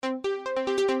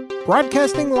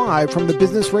Broadcasting live from the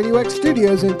Business RadioX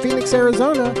studios in Phoenix,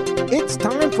 Arizona, it's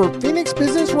time for Phoenix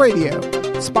Business Radio,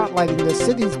 spotlighting the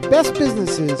city's best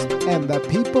businesses and the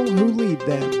people who lead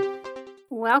them.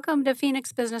 Welcome to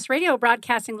Phoenix Business Radio,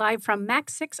 broadcasting live from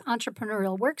Max 6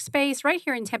 Entrepreneurial Workspace right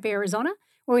here in Tempe, Arizona,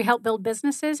 where we help build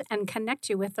businesses and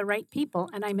connect you with the right people.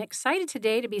 And I'm excited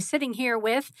today to be sitting here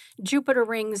with Jupiter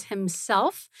Rings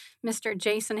himself, Mr.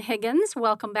 Jason Higgins.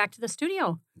 Welcome back to the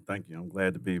studio. Thank you. I'm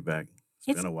glad to be back.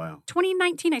 It's been a while.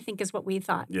 2019, I think, is what we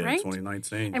thought, yeah, right?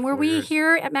 2019. And were we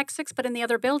here at Max 6, but in the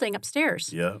other building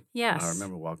upstairs? Yep. Yes. I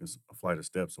remember walking a flight of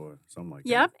steps or something like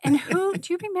Yep. that. And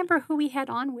do you remember who we had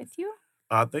on with you?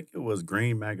 I think it was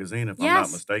Green Magazine, if I'm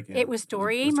not mistaken. It was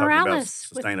Dory was talking about Morales.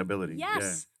 sustainability.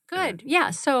 Yes. Good. Yeah.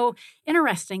 So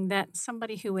interesting that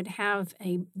somebody who would have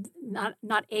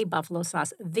not a buffalo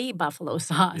sauce, the buffalo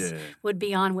sauce would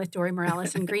be on with Dory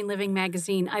Morales and Green Living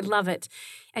Magazine. I love it.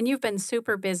 And you've been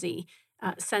super busy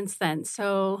since then.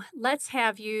 So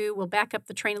we'll back up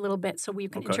the train a little bit so you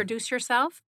can introduce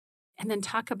yourself and then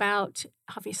talk about,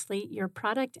 obviously, your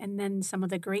product and then some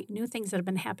of the great new things that have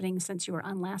been happening since you were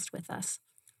on last with us.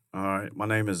 All right. My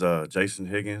name is Jason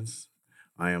Higgins.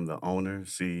 I am the owner,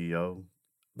 CEO,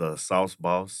 the sauce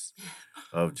boss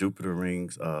of Jupiter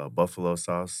Rings Buffalo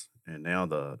Sauce, and now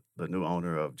the new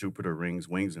owner of Jupiter Rings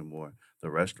Wings and More,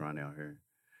 the restaurant out here.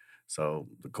 So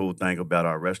the cool thing about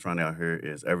our restaurant out here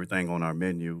is everything on our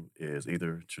menu is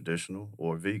either traditional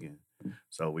or vegan.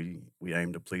 So we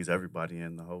aim to please everybody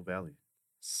in the whole valley.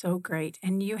 So great.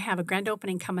 And you have a grand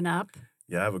opening coming up.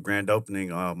 Yeah, I have a grand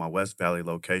opening on my West Valley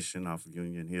location off of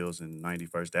Union Hills and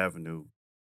 91st Avenue,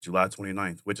 July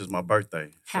 29th, which is my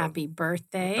birthday. Happy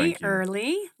birthday, thank you.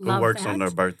 early. Who works on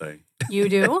their birthday? You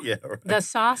do? Yeah, right. The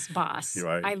Sauce Boss. You're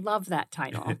right. I love that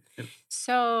title.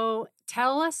 So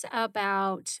tell us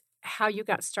about how you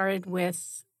got started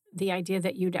with the idea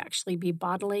that you'd actually be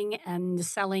bottling and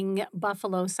selling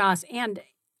buffalo sauce. And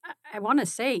I want to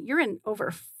say you're in over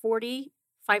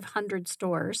 4,500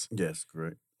 stores. Yes,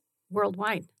 correct.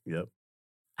 Worldwide. Yep.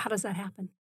 How does that happen?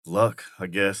 Luck, I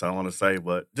guess I want to say,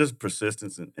 but just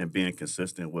persistence and being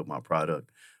consistent with my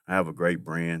product. I have a great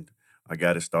brand. I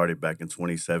got it started back in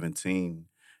 2017.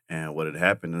 And what had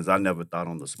happened is I never thought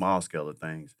on the small scale of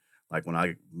things. Like when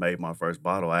I made my first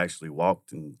bottle, I actually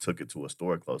walked and took it to a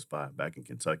store close by back in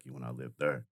Kentucky when I lived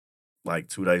there. Like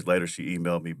 2 days later, she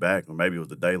emailed me back, or maybe it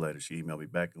was a day later, she emailed me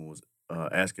back and was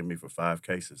asking me for 5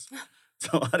 cases.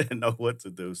 So I didn't know what to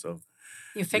do. So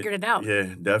you figured it out.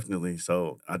 Yeah, definitely.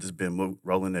 So I just been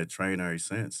rolling that train ever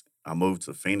since. I moved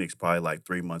to Phoenix probably like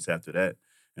 3 months after that.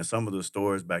 And some of the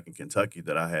stores back in Kentucky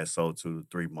that I had sold to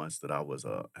 3 months that I was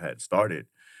had started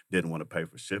didn't want to pay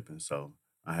for shipping. So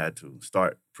I had to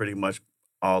start pretty much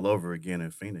all over again in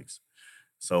Phoenix.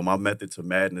 So my method to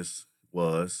madness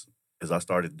as I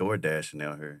started door dashing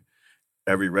out here.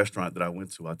 Every restaurant that I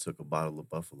went to, I took a bottle of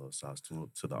buffalo sauce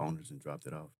to the owners and dropped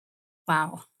it off.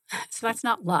 Wow. So that's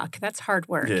not luck. That's hard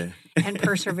work and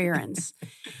perseverance. Yeah.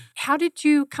 How did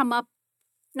you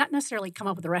not necessarily come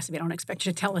up with the recipe? I don't expect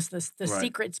you to tell us the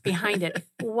secrets behind it.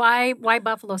 Why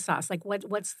buffalo sauce? Like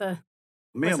what's the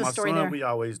Me what's and the my story son, there? we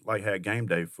always had game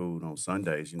day food on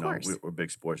Sundays. You know, course. we're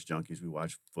big sports junkies. We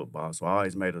watch football. So I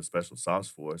always made a special sauce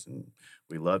for us, and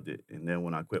we loved it. And then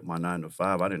when I quit my 9 to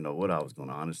 5, I didn't know what I was going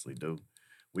to honestly do.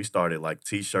 We started like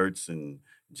T-shirts and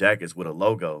jackets with a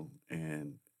logo,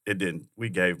 and we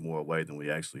gave more away than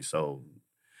we actually sold.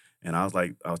 And I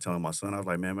was telling my son, I was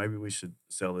like, man, maybe we should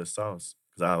sell this sauce.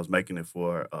 Because I was making it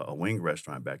for a wing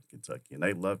restaurant back in Kentucky, and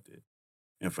they loved it.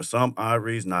 And for some odd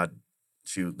reason,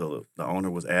 the owner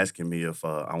was asking me if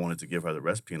I wanted to give her the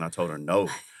recipe, and I told her no,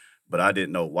 but I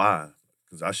didn't know why,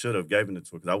 because I should have given it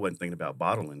to her, because I wasn't thinking about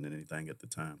bottling anything at the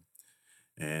time.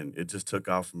 And it just took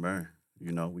off from there.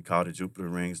 You know, we called it Jupiter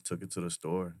Rings, took it to the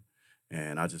store,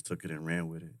 and I just took it and ran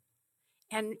with it.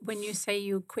 And when you say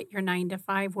you quit your 9 to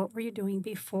 5, what were you doing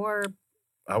before?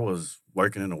 I was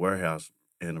working in a warehouse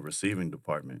in a receiving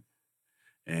department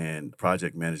and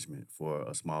project management for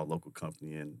a small local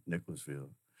company in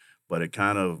Nicholasville. But it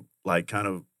kind of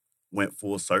went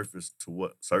full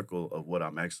circle of what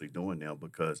I'm actually doing now,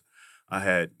 because I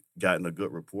had gotten a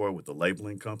good rapport with the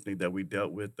labeling company that we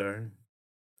dealt with there.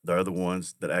 They're the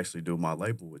ones that actually do my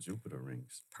label with Jupiter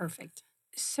Rings. Perfect.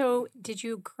 So did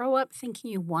you grow up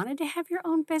thinking you wanted to have your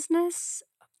own business?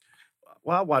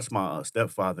 Well, I watched my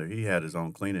stepfather. He had his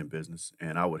own cleaning business,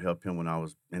 and I would help him when I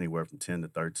was anywhere from 10 to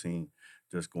 13,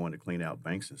 just going to clean out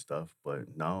banks and stuff.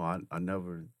 But no, I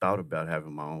never thought about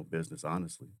having my own business,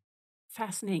 honestly.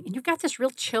 Fascinating. And you've got this real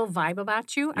chill vibe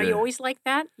about you. Are you always like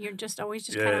that? You're just always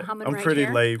kind of humming I'm right pretty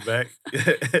here? laid back.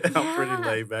 I'm pretty Yeah.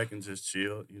 laid back and just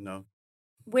chill, you know.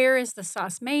 where is the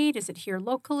sauce made? Is it here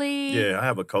locally? Yeah, I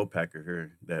have a co-packer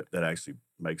here that actually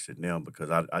makes it now because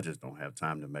I just don't have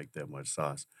time to make that much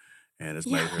sauce. And it's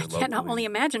Yeah, made here I can only locally.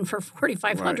 imagine for Right.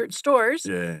 4,500 stores.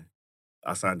 Yeah.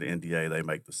 I signed the NDA, they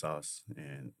make the sauce,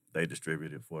 and they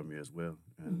distribute it for me as well.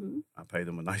 And Mhm. I pay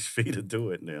them a nice fee to do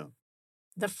it now.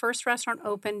 The first restaurant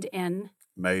opened in,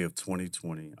 May of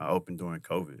 2020. I opened during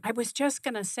COVID, I was just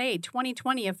going to say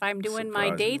 2020, if I'm doing my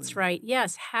dates surprisingly. right.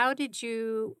 Yes. How did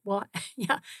you, well,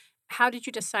 yeah. How did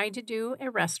you decide to do a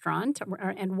restaurant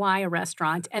and why a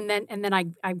restaurant? And then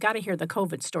I've got to hear the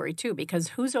COVID story too, because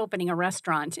who's opening a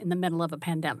restaurant in the middle of a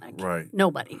pandemic? Right.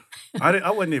 Nobody.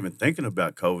 I wasn't even thinking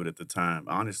about COVID at the time,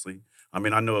 honestly. I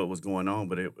mean, I know it was going on,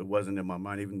 but it wasn't in my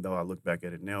mind, even though I look back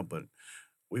at it now. But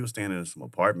we were staying in some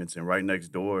apartments, and right next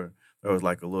door, there was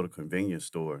like a little convenience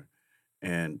store.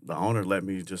 And the owner let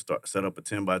me just set up a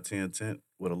 10 by 10 tent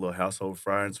with a little household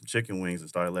fryer and some chicken wings and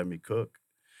started letting me cook.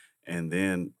 And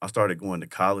then I started going to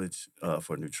college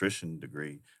for a nutrition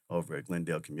degree over at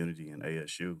Glendale Community and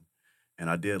ASU. And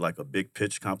I did like a big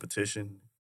pitch competition.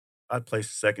 I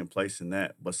placed second place in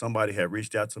that, but somebody had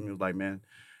reached out to me and was like, man,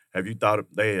 have you thought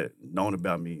they had known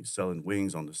about me selling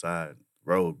wings on the side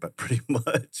road, but pretty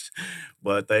much.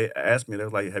 But they asked me, they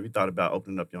was like, have you thought about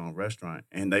opening up your own restaurant?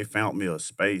 And they found me a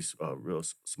space, a real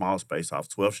small space off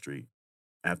 12th Street.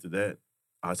 After that,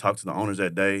 I talked to the owners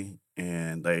that day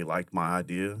and they liked my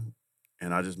idea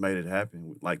and I just made it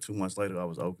happen. Like 2 months later, I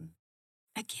was open.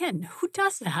 Again, who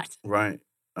does that? Right.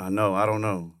 I know. I don't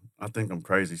know. I think I'm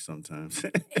crazy sometimes.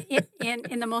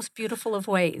 In the most beautiful of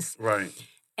ways. Right.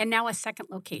 And now a second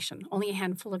location, only a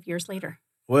handful of years later.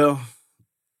 Well,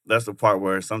 that's the part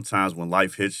where sometimes when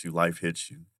life hits you, life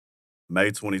hits you. May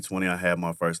 2020, I had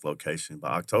my first location. By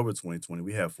October 2020,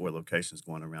 we had 4 locations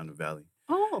going around the valley.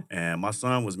 Oh, And my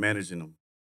son was managing them.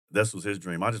 This was his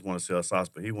dream. I just want to sell sauce,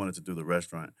 but he wanted to do the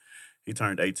restaurant. He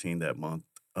turned 18 that month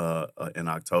in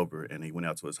October, and he went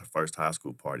out to his first high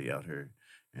school party out here,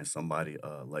 and somebody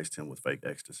laced him with fake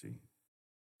ecstasy.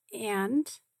 and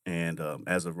And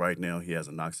as of right now, he has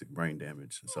anoxic brain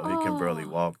damage, so he can barely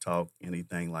walk, talk,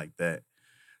 anything like that.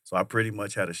 So I pretty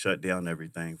much had to shut down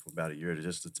everything for about a year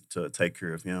to take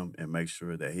care of him and make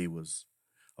sure that he was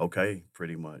okay,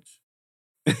 pretty much.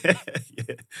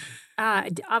 Yeah.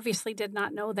 obviously did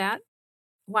not know that.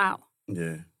 Wow.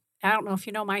 Yeah. I don't know if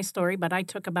you know my story, but I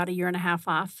took about a year and a half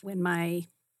off when my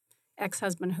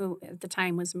ex-husband, who at the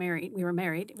time was married, we were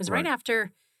married. It was right Right.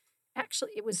 after,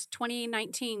 actually, it was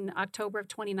 2019, October of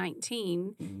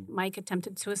 2019. Mhm. Mike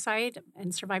attempted suicide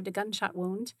and survived a gunshot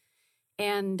wound.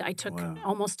 And I took Wow.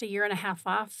 almost a year and a half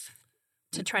off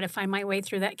to try to find my way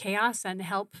through that chaos and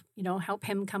help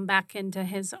him come back into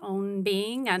his own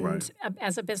being. And Right.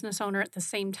 as a business owner at the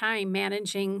same time,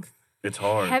 managing, It's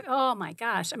hard. oh my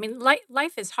gosh. I mean,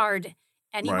 life is hard Right.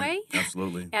 anyway.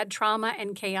 Absolutely. Add trauma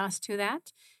and chaos to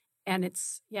that. And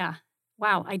it's, yeah.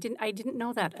 Wow. I didn't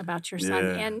know that about your son.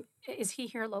 Yeah. And is he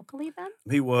here locally then?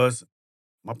 He was.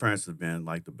 My parents have been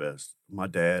like the best. My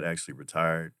dad actually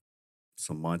retired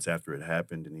some months after it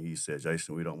happened, and he said,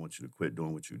 Jason, we don't want you to quit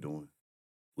doing what you're doing.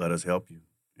 Let us help you.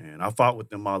 And I fought with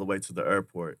them all the way to the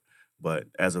airport. But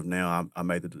as of now, I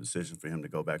made the decision for him to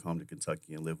go back home to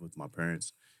Kentucky and live with my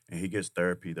parents. And he gets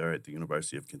therapy there at the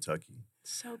University of Kentucky.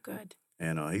 So good.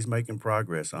 And he's making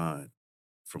progress on,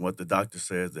 from what the doctor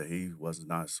says, that he was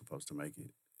not supposed to make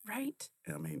it. Right.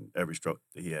 I mean, every stroke,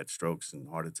 he had strokes and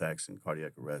heart attacks and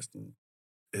cardiac arrest. And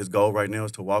his goal right now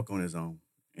is to walk on his own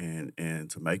and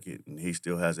to make it. And he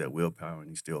still has that willpower and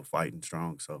he's still fighting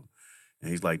strong. So, and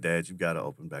he's like, Dad, you got to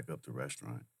open back up the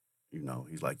restaurant. You know,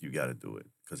 he's like, you got to do it.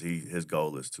 Because his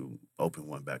goal is to open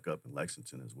one back up in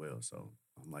Lexington as well. So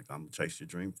I'm like, I'm going to chase your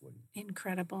dream for you.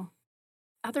 Incredible.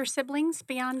 Other siblings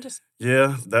beyond just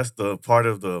Yeah, that's the part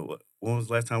of when was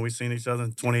the last time we seen each other?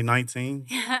 2019.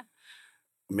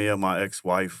 Me and my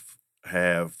ex-wife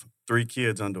have 3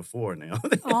 kids under 4 now.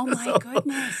 Oh my So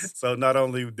goodness. so not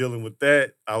only dealing with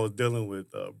that, I was dealing with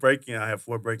break-in. I had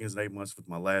 4 break-ins in 8 months with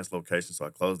my last location, so I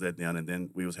closed that down, and then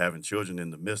we was having children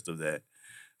in the midst of that.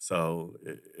 So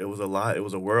it was a lot. It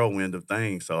was a whirlwind of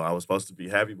things. So I was supposed to be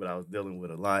happy, but I was dealing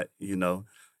with a lot, you know.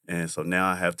 And so now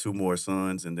I have 2 more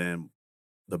sons, and then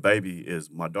the baby is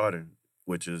my daughter,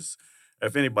 which is,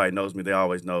 if anybody knows me, they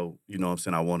always know, you know what I'm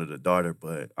saying, I wanted a daughter,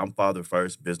 but I'm father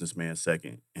first, businessman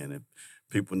second. And if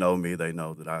people know me, they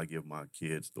know that I give my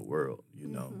kids the world, you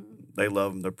know. Mhm. They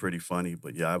love them. They're pretty funny.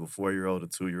 But yeah, I have a 4-year-old, a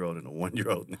 2-year-old, and a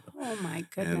 1-year-old now. Oh my And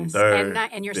goodness. they're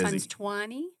And your son's busy.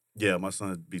 20? Yeah, my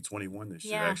son would be 21 this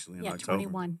year, Yeah. actually, in Yeah, October.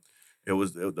 21.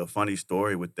 The funny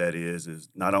story with that is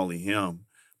not only him,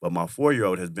 but my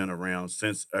 4-year-old has been around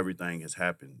since everything has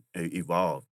happened,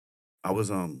 evolved. I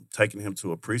was taking him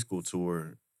to a preschool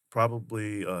tour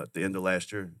probably at the end of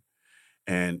last year.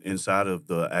 And inside of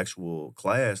the actual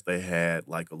class, they had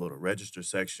like a little register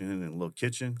section and a little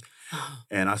kitchen.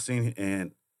 And I seen,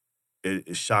 and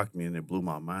it shocked me and it blew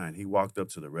my mind. He walked up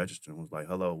to the register and was like,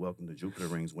 "Hello, welcome to Jupiter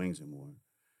Rings, Wings and More."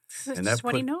 This is And just that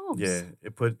what he put, knows. yeah,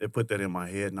 it put that in my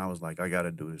head, and I was like, I got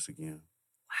to do this again.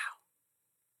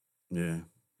 Wow. Yeah.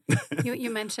 You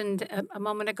mentioned a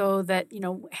moment ago that,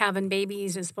 having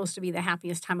babies is supposed to be the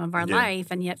happiest time of our Yeah. life.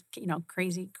 And yet,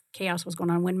 crazy chaos was going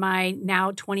on. When my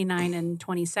now 29 and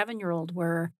 27-year-old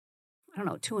were, I don't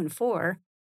know, 2 and 4,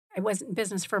 I wasn't in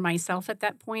business for myself at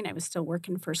that point. I was still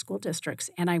working for school districts,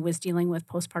 and I was dealing with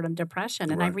postpartum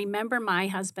depression. And I Right. remember my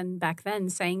husband back then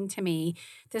saying to me,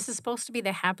 "This is supposed to be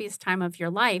the happiest time of your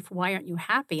life. Why aren't you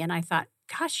happy?" And I thought,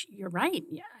 gosh, you're right.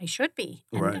 Yeah, I should be.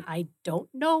 And Right. I don't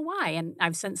know why. And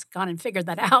I've since gone and figured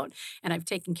that out, and I've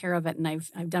taken care of it, and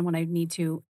I've done what I need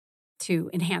to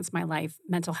enhance my life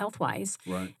mental health wise.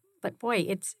 Right. But boy,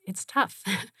 it's tough.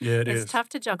 Yeah, it It's is. tough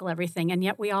to juggle everything, and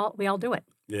yet we all do it.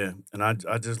 Yeah. And I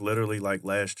just literally, like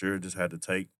last year, just had to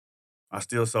take, I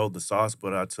still sold the sauce,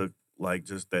 but I took like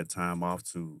just that time off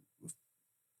to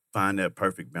find that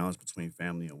perfect balance between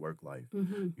family and work life,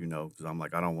 Hmm. because I'm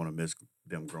like, I don't want to miss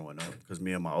them growing up. Because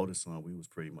me and my oldest son, we was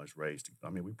pretty much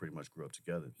we pretty much grew up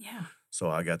together. Yeah. So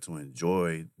I got to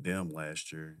enjoy them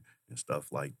last year and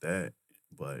stuff like that.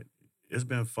 But it's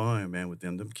been fun, man, with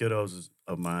them. Them kiddos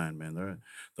of mine, man.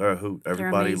 They're a hoot. They're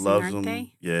Everybody amazing, loves aren't them.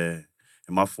 they? Yeah.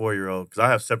 And my 4-year-old, because I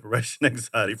have separation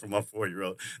anxiety from my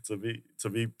 4-year-old, to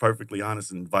be perfectly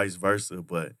honest, and vice versa.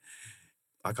 But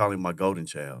I call him my golden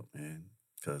child, man,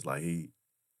 because like he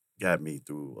got me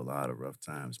through a lot of rough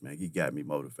times, man. He got me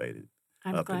motivated.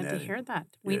 I'm Up and glad to at it. hear that.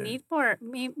 We Yeah. need more.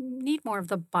 We need more of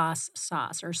the boss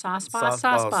sauce or sauce boss, Sauce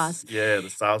sauce boss. boss. Yeah, the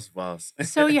sauce boss.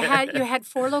 So you had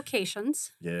 4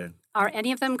 locations. Yeah. Are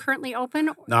any of them currently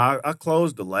open? No, I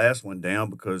closed the last one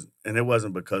down and it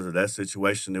wasn't because of that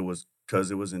situation. It was because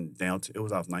it was in downtown. It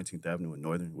was off 19th Avenue in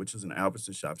Northern, which is an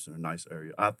Albertson Shopping Center, nice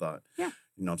area. I thought, Yeah.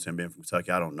 you know what I'm saying, being from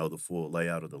Kentucky, I don't know the full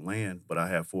layout of the land, but I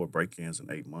had 4 break-ins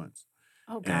in 8 months.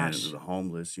 Oh And gosh. the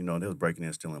homeless, they was breaking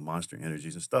in, stealing Monster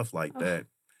Energies and stuff like Ugh. that.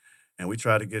 And we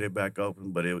tried to get it back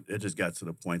open, but it just got to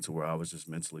the point to where I was just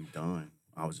mentally done.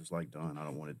 I was just like done.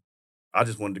 I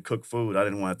just wanted to cook food. I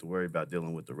didn't want to have to worry about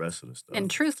dealing with the rest of the stuff.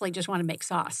 And truthfully, just want to make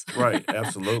sauce. Right,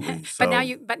 absolutely.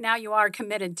 But now you are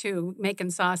committed to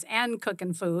making sauce and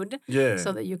cooking food, Yeah.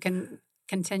 so that you can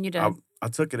continue to. I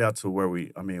took it out to where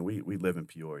we live in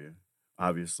Peoria.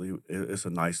 Obviously, it's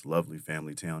a nice, lovely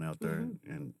family town out there. Mhm.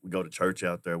 And we go to church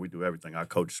out there. We do everything. I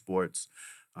coach sports.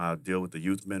 I deal with the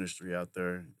youth ministry out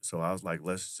there. So I was like,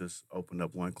 let's just open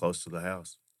up one close to the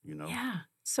house, Yeah,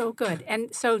 so good.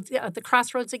 And so the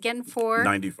Crossroads again for.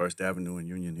 91st Avenue in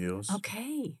Union Hills.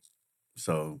 Okay.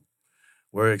 So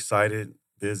we're excited,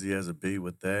 busy as a bee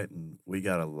with that. And we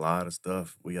got a lot of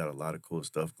stuff. We got a lot of cool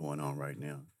stuff going on right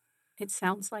now. It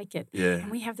sounds like it. Yeah. And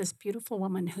we have this beautiful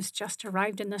woman who's just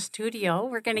arrived in the studio.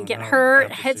 We're going to Oh, get no. her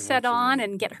After she headset went to on the-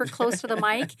 and get her close to the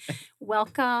mic.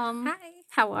 Welcome. Hi.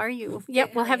 How are you? Yep,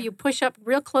 Good, we'll how have are you push up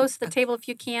real close to the table if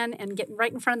you can and get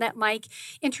right in front of that mic.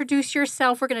 Introduce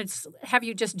yourself. We're going to have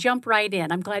you just jump right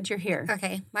in. I'm glad you're here.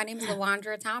 Okay, my name is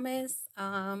LaWandra Thomas.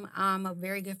 I'm a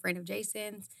very good friend of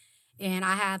Jason's, and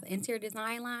I have an interior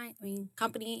design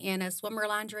company and a swimmer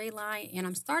lingerie line, and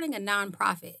I'm starting a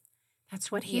nonprofit.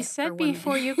 That's what he Yeah, said for women.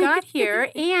 before you got here.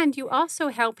 And you also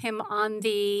help him on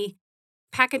the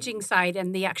packaging side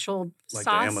and the actual Like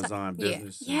sauce. the Amazon Yeah.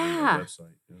 business. Yeah.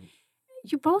 Website. Yeah.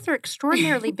 You both are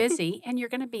extraordinarily busy, and you're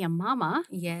going to be a mama.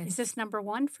 Yes. Is this number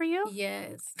 1 for you? Yes.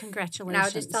 And Congratulations. I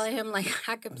was just telling him,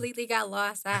 I completely got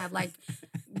lost. I have,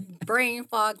 brain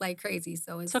fog like crazy.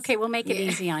 So It's okay. We'll make it Yeah.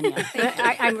 easy on you.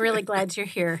 I'm really glad you're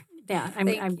here. Yeah,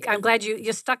 Thank I'm glad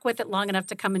you stuck with it long enough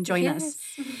to come and join us.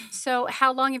 Yes. So,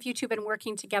 how long have you two been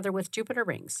working together with Jupiter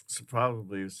Rings? So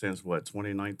probably since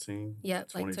 2019?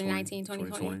 Yep, like 2019,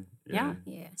 2020. Yeah.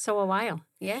 Yeah. So a while.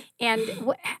 Yeah. And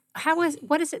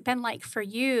what has it been like for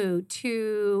you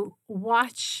to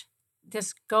watch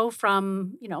this go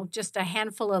from just a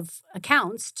handful of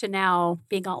accounts to now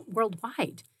being all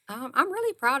worldwide? I'm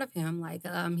really proud of him.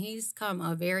 He's come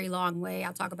a very long way.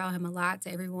 I talk about him a lot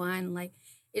to everyone.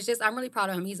 It's just, I'm really proud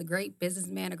of him. He's a great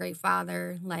businessman, a great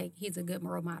father. He's a good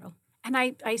role model. And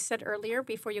I said earlier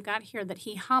before you got here that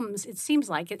he hums. It seems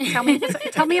like it. Tell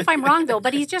me if I'm wrong though.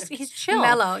 But he's chill.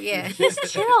 Mellow, yeah. He's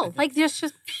chill.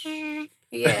 Just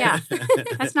Yeah.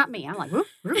 That's not me. I'm like whoop,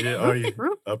 whoop, Yeah, are you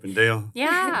whoop. up and down?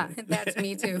 Yeah. That's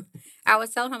me too. I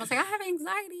was telling him, I was like, I have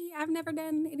anxiety. I've never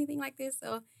done anything like this.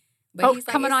 So, he's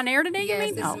Coming it's- on air today, Yes, you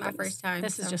mean? this Oh, is my goodness. first time.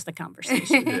 This is so. just a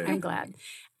conversation. Yeah. I'm glad.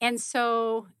 And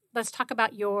so let's talk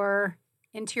about your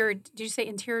Interior, did you say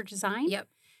interior design? Yep.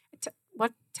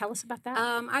 Tell us about that.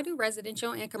 I do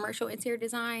residential and commercial interior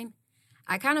design.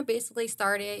 I kind of basically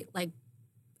started, like,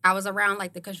 I was around,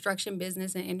 like, the construction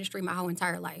business and industry my whole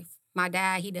entire life. My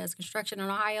dad, he does construction in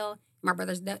Ohio. My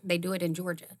brothers, they do it in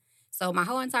Georgia. So my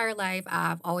whole entire life,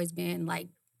 I've always been, like,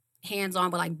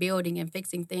 hands-on with, like, building and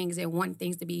fixing things and wanting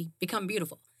things to become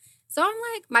beautiful. So I'm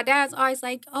like, my dad's always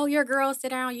like, oh, you're a girl, sit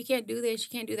down. You can't do this.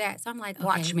 You can't do that. So I'm like, okay,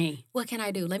 watch me. What can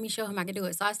I do? Let me show him I can do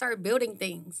it. So I started building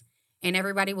things. And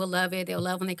everybody will love it. They'll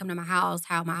love when they come to my house,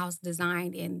 how my house is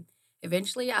designed. And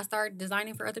eventually I started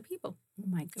designing for other people. Oh,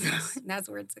 my goodness. And that's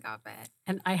where it took off at.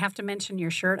 And I have to mention your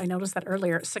shirt. I noticed that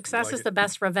earlier. Success is the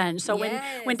best revenge. So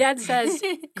Yes. when Dad says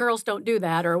girls don't do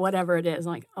that or whatever it is,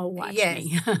 I'm like, oh, watch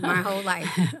me. My whole life.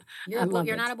 You're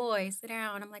it. not a boy. Sit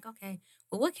down. I'm like, okay,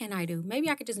 well, what can I do? Maybe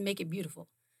I could just make it beautiful.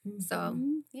 Mm-hmm. So,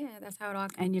 yeah, that's how it all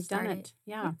And you've started. done it.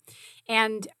 Yeah.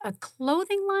 And a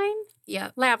clothing line?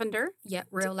 Yep. Lavender. Yep,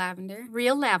 real lavender.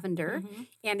 Real lavender. Mhm.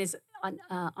 And is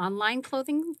online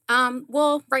clothing?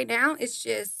 Well, right now it's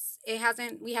just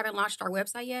we haven't launched our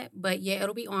website yet, but yeah,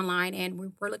 it'll be online, and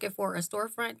we're looking for a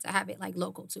storefront to have it like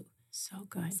local too. So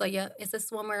good. So yeah, it's a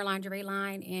swimwear lingerie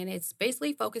line, and it's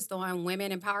basically focused on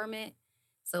women empowerment.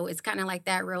 So it's kind of like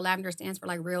that. Real lavender stands for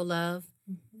like real love.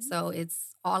 Mhm. So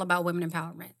it's all about women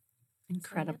empowerment.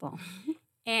 Incredible.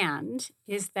 And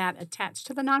is that attached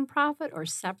to the nonprofit or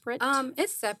separate?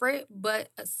 It's separate, but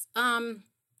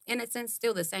in a sense,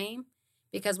 still the same,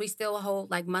 because we still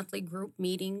hold like monthly group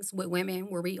meetings with women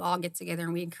where we all get together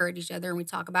and we encourage each other and we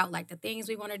talk about like the things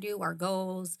we want to do, our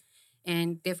goals,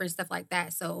 and different stuff like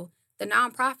that. So the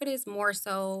nonprofit is more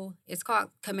so, it's called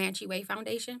Comanche Way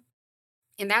Foundation,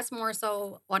 and that's more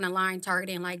so on a line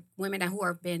targeting like women who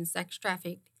have been sex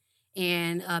trafficked,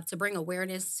 and to bring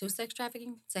awareness to sex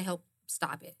trafficking to help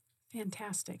stop it.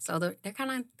 Fantastic. So they're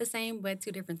kind of the same, but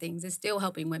two different things. It's still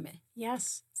helping women.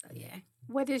 Yes. So yeah.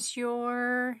 What is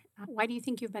why do you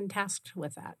think you've been tasked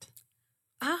with that?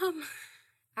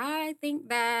 I think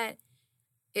that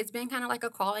it's been kind of like a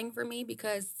calling for me,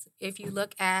 because if you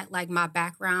look at like my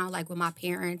background, like with my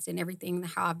parents and everything,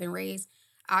 how I've been raised,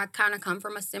 I kind of come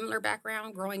from a similar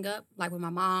background growing up, like with my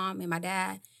mom and my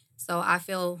dad. So I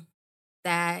feel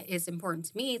that it's important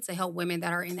to me to help women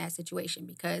that are in that situation,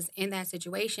 because in that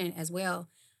situation as well,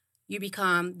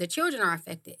 the children are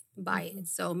affected by it.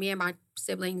 So me and my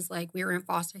siblings, like, we were in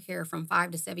foster care from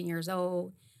 5 to 7 years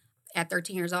old. At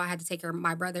 13 years old, I had to take care of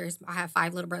my brothers. I have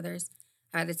 5 little brothers.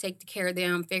 I had to take care of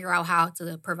them, figure out how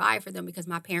to provide for them, because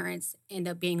my parents end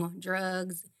up being on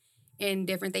drugs and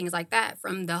different things like that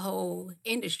from the whole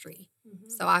industry. Mm-hmm.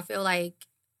 So I feel like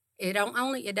it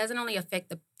doesn't only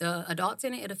affect the adults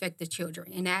in it, it affects the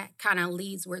children. And that kind of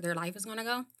leads where their life is going to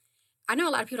go. I know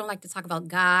a lot of people don't like to talk about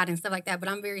God and stuff like that, but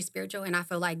I'm very spiritual, and I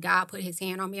feel like God put his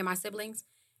hand on me and my siblings.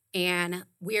 And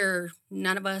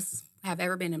none of us have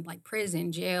ever been in like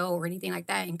prison, jail, or anything like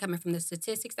that. And coming from the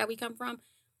statistics that we come from,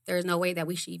 there's no way that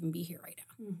we should even be here right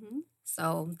now. Mm-hmm.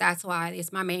 So that's why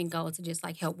it's my main goal to just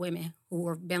like help women who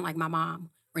have been like my mom,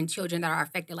 or children that are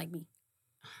affected like me.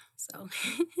 So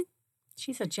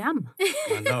she's a gem.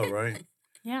 I know, right?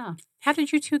 Yeah. How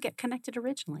did you two get connected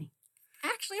originally?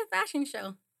 Actually, a fashion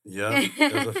show. Yeah,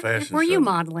 it was a fashion Were show. you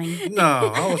modeling?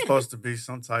 No, I was supposed to be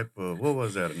some type of, what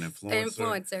was that, an influencer?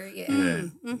 Influencer, yeah.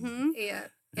 Yeah. Mm-hmm. Yeah.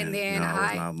 And And then no, I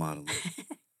was not modeling.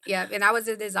 yeah, and I was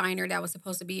a designer that was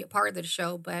supposed to be a part of the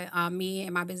show, but me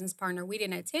and my business partner, we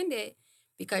didn't attend it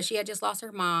because she had just lost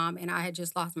her mom and I had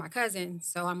just lost my cousin.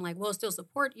 So I'm like, we'll still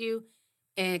support you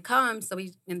and come.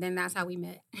 And then that's how we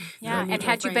met. Yeah, So and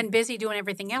had you been busy doing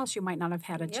everything else, you might not have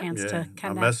had a Yep. chance Yeah, to I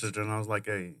connect. messaged her and I was like,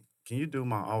 hey, can you do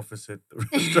my office at the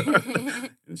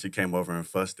restaurant? And she came over and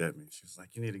fussed at me. She was like,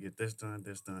 you need to get this done,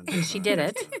 this done, this And she done,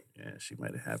 did this it. done. Yeah, she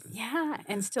made it happen. Yeah,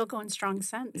 and still going strong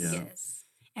since. Yeah. Yes.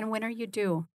 And when are you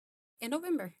due? In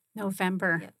November.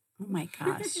 November. Yep. Oh my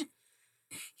gosh.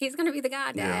 He's going to be the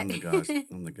goddad. Yeah, I'm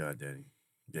the goddaddy.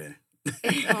 Yeah.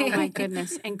 Oh my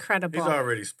goodness. Incredible. He's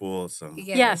already spoiled, so.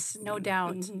 Yes, no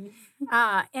doubt. Mhm.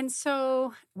 And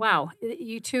so, wow,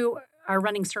 you two are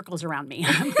running circles around me.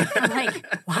 I'm like,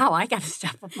 wow, I got to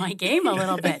step up my game a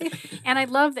little bit. And I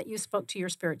love that you spoke to your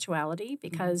spirituality,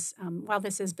 because while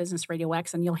this is Business Radio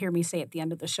X, and you'll hear me say at the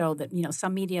end of the show that,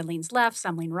 some media leans left,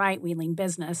 some lean right, we lean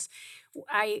business.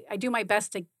 I do my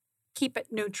best to keep it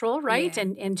neutral, right? Yeah.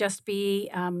 And just be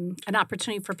an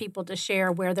opportunity for people to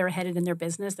share where they're headed in their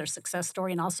business, their success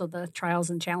story, and also the trials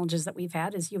and challenges that we've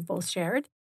had, as you've both shared.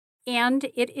 And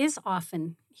it is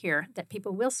often here that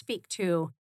people will speak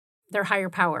to their higher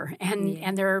power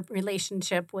and their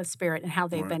relationship with spirit and how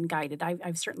they've been guided.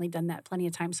 I've certainly done that plenty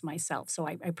of times myself. So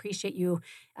I appreciate you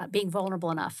being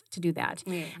vulnerable enough to do that.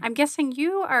 Yeah. I'm guessing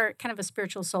you are kind of a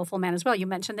spiritual, soulful man as well. You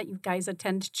mentioned that you guys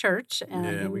attend church.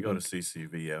 We go to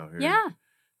CCV out here. Yeah.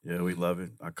 Yeah, we love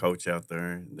it. I coach out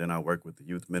there, and then I work with the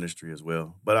youth ministry as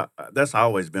well. But that's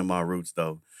always been my roots,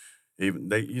 though. Even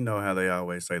they, you know how they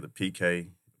always say the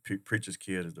PK, preacher's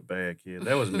kid is the bad kid.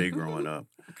 That was me growing up.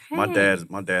 Okay. My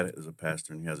dad is a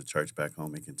pastor, and he has a church back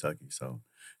home in Kentucky. So,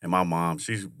 and my mom,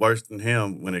 she's worse than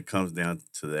him when it comes down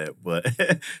to that. But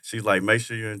she's like, make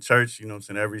sure you're in church. You know what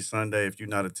I'm saying? Every Sunday, if you're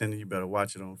not attending, you better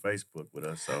watch it on Facebook with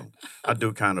us. So I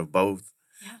do kind of both.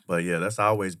 Yeah. But yeah, that's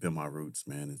always been my roots,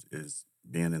 man. Is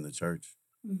being in the church.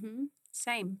 Mm-hmm.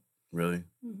 Same. Really?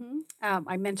 Mm-hmm.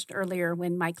 I mentioned earlier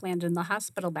when Mike landed in the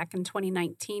hospital back in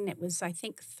 2019, it was, I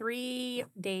think, 3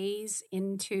 days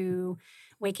into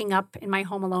waking up in my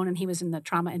home alone, and he was in the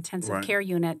trauma intensive care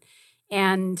unit.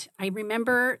 And I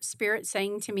remember Spirit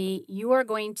saying to me, you are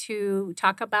going to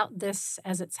talk about this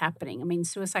as it's happening. I mean,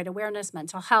 suicide awareness,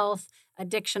 mental health,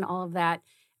 addiction, all of that.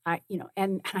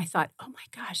 And I thought, oh my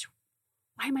gosh,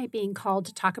 why am I being called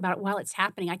to talk about it while it's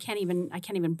happening? I can't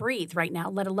even breathe right now,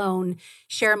 let alone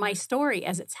share my story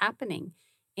as it's happening.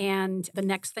 And the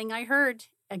next thing I heard,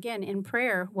 again, in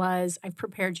prayer was, I've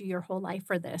prepared you your whole life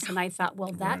for this. And I thought,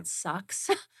 well, that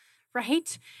sucks,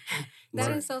 right?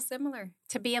 That is so similar.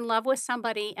 To be in love with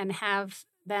somebody and have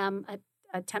them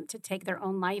attempt to take their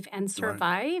own life and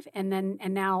survive. And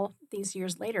now these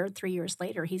years later, 3 years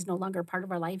later, he's no longer part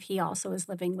of our life. He also is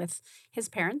living with his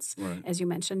parents. Right. As you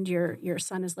mentioned, your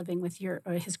son is living with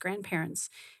his grandparents.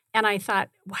 And I thought,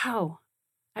 wow,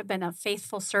 I've been a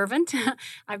faithful servant.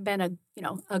 I've been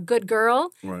a good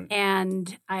girl. Right.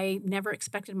 And I never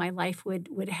expected my life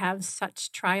would have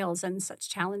such trials and such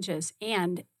challenges.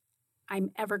 And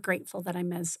I'm ever grateful that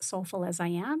I'm as soulful as I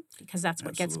am, because that's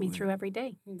what gets me through every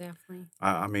day. Definitely.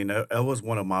 I mean, that was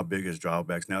one of my biggest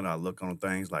drawbacks. Now that I look on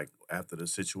things, like after the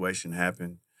situation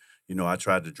happened, I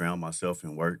tried to drown myself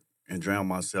in work and drown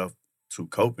myself to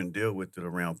cope and deal with it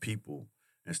around people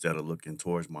instead of looking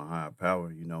towards my higher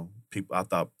power. I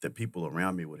thought that people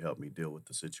around me would help me deal with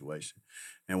the situation.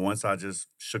 And once I just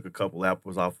shook a couple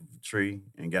apples off of the tree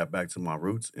and got back to my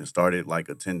roots and started like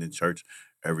attending church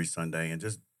every Sunday and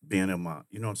just being in my,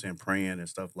 praying and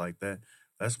stuff like that,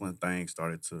 that's when things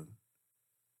started to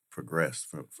progress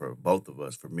for both of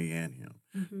us, for me and him,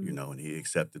 and he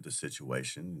accepted the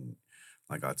situation. And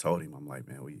like I told him, I'm like,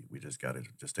 man, we just got to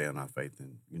just stay on our faith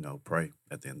and, pray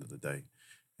at the end of the day.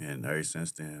 And ever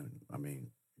since then, I mean,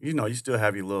 you still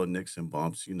have your little nicks and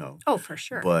bumps, Oh, for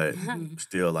sure. But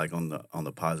still, like on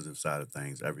the positive side of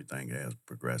things, everything has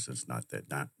progressed. It's not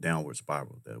that downward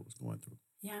spiral that it was going through.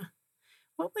 Yeah.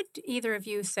 What would either of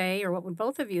you say, or what would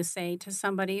both of you say to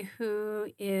somebody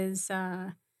who is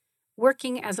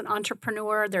working as an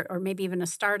entrepreneur, or maybe even a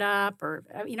startup, or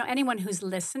anyone who's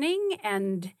listening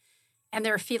and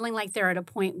they're feeling like they're at a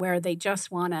point where they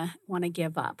just want to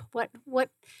give up? What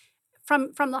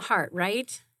from the heart,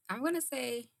 right? I'm gonna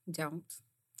say don't.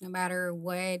 No matter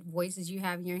what voices you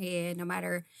have in your head, no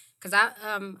matter, because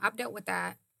I've dealt with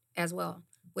that as well,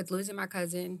 with losing my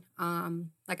cousin.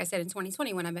 Like I said, in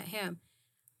 2020 when I met him.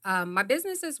 My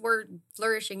businesses were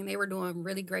flourishing and they were doing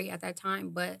really great at that time,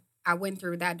 but I went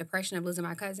through that depression of losing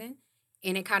my cousin,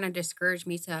 and it kind of discouraged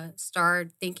me to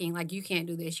start thinking like, you can't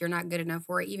do this. You're not good enough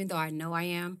for it, even though I know I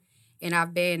am. And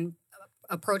I've been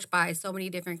approached by so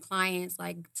many different clients,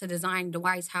 like to design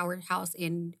Dwight Howard House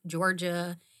in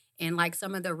Georgia and like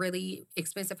some of the really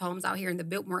expensive homes out here in the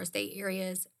Biltmore estate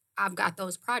areas. I've got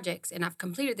those projects and I've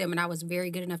completed them, and I was very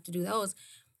good enough to do those.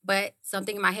 But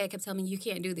something in my head kept telling me, you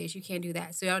can't do this, you can't do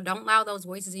that. So don't allow those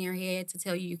voices in your head to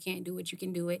tell you can't do it, you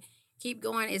can do it. Keep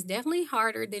going. It's definitely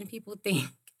harder than people think.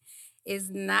 It's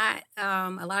not,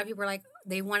 a lot of people are like,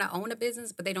 they want to own a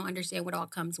business, but they don't understand what all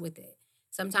comes with it.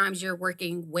 Sometimes you're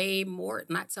working way more,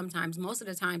 not sometimes, most of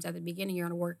the times at the beginning, you're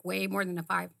going to work way more than a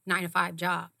 9-to-5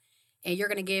 job. And you're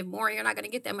going to give more, you're not going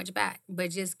to get that much back. But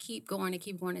just keep going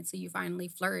until you finally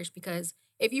flourish. Because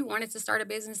if you wanted to start a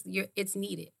business, it's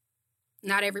needed.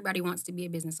 Not everybody wants to be a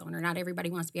business owner. Not everybody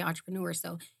wants to be an entrepreneur.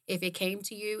 So if it came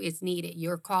to you, it's needed. It's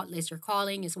your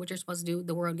calling. It's what you're supposed to do.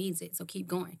 The world needs it. So keep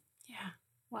going. Yeah.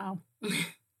 Wow.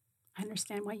 I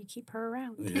understand why you keep her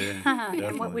around. Yeah.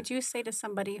 And what would you say to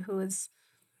somebody who is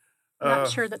not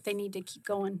sure that they need to keep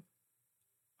going?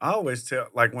 I always tell,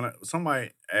 like when somebody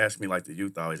asks me, like the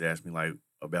youth always ask me like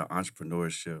about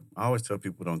entrepreneurship, I always tell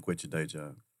people don't quit your day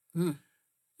job.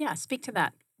 Yeah, speak to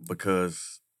that.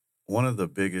 Because one of the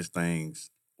biggest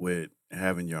things with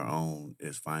having your own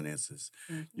is finances.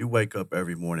 Mm-hmm. You wake up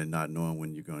every morning not knowing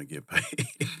when you're going to get paid.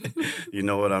 You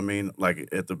know what I mean? Like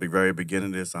at the very beginning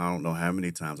of this, I don't know how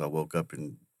many times I woke up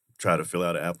and try to fill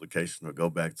out an application or go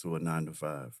back to a 9 to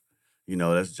 5. You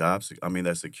know, that's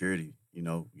that's security,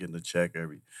 getting a check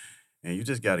and you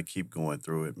just got to keep going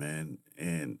through it, man.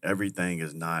 And everything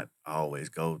is not always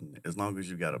golden as long as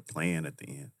you got a plan at the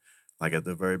end. Like at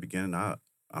the very beginning,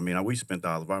 we spent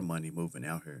all of our money moving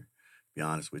out here. Be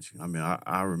honest with you.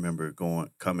 I remember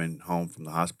coming home from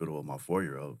the hospital with my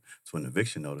 4-year-old to an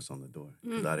eviction notice on the door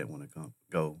because I didn't want to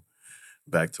go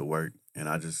back to work. And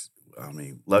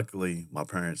luckily my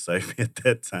parents saved me at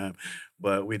that time,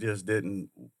 but we just didn't.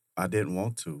 I didn't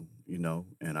want to,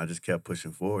 and I just kept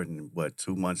pushing forward. And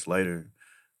 2 months later,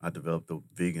 I developed the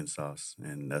vegan sauce,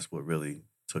 and that's what really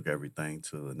took everything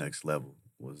to the next level.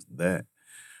 Was that?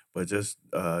 But just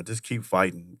keep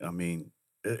fighting.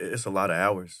 It's a lot of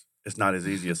hours. It's not as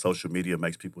easy as social media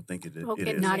makes people think it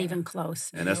Okay, is. not even close.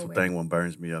 And that's the thing what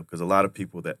burns me up because a lot of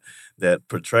people that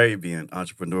portray being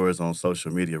entrepreneurs on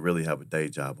social media really have a day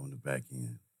job on the back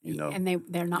end. And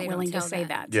they're not willing to say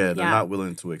that. Yeah, they're not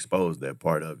willing to expose that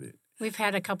part of it. We've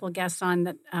had a couple of guests on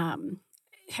that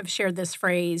have shared this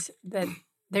phrase that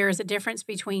there is a difference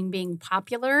between being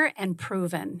popular and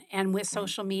proven. And with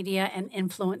social media and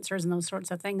influencers and those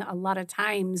sorts of things, a lot of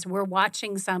times we're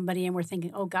watching somebody and we're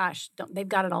thinking, oh gosh, they've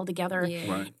got it all together.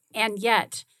 Yeah. Right. And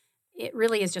yet it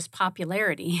really is just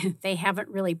popularity. They haven't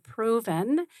really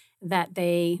proven that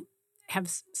they have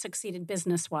succeeded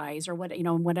business-wise or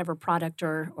whatever product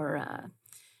or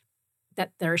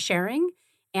that they're sharing.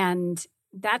 And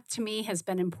that to me has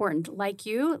been important. Like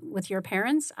you, with your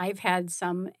parents, I've had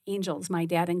some angels, my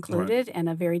dad included, and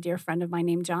a very dear friend of mine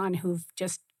named John, who've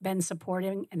just been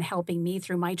supporting and helping me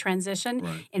through my transition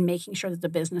and making sure that the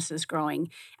business is growing.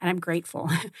 And I'm grateful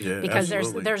because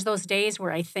absolutely. there's those days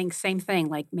where I think same thing,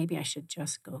 like maybe I should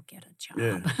just go get a job.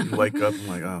 Yeah, you wake up and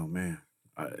like, oh man.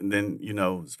 And then,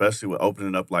 especially with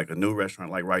opening up like a new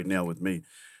restaurant, like right now with me,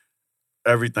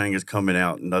 everything is coming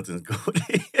out and nothing's going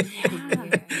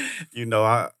in.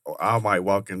 I might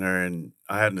walk in there and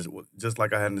just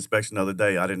like I had an inspection the other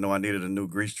day, I didn't know I needed a new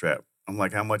grease trap. I'm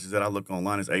like, how much is that? I look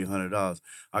online, it's $800.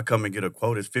 I come and get a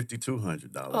quote, it's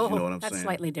 $5,200. Oh, you know what I'm that's saying?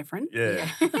 slightly different. Yeah.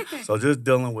 So just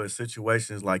dealing with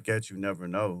situations like that, you never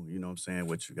know, what I'm saying,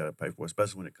 what you got to pay for,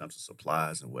 especially when it comes to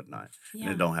supplies and whatnot. Yeah.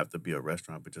 And it don't have to be a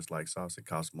restaurant, but just like sauce, it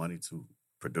costs money to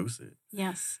produce it.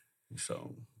 Yes.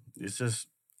 So it's just,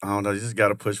 I don't know, you just got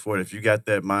to push forward. If you got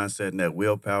that mindset and that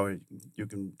willpower, you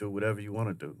can do whatever you want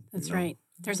to do. That's right.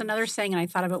 There's another saying, and I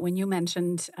thought of it when you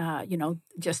mentioned,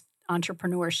 just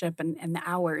entrepreneurship and the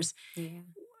hours. Yeah.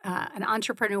 An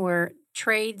entrepreneur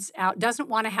trades out, doesn't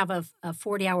want to have a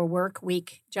 40-hour work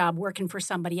week job working for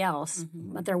somebody else,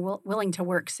 but they're willing to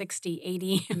work 60,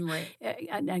 80,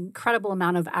 an incredible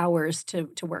amount of hours to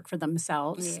work for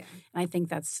themselves. Yeah. And I think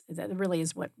that really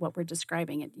is what we're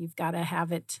describing. You've got to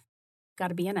have it, got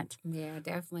to be in it. Yeah,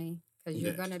 definitely. Because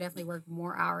you're going to definitely work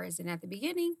more hours. And at the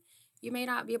beginning, you may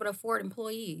not be able to afford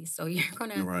employees. So you're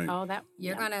going to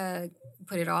going to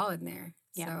put it all in there.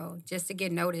 Yeah. So just to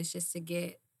get noticed, just to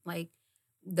get like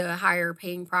the higher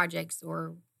paying projects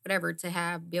or whatever,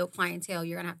 to build clientele,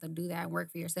 you're going to have to do that and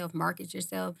work for yourself, market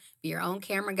yourself, be your own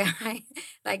camera guy.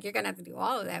 Like you're going to have to do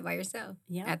all of that by yourself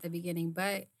at the beginning.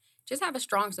 But just have a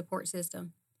strong support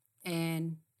system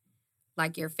and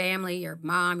like your family, your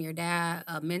mom, your dad,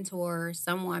 a mentor,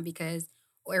 someone, because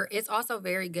it's also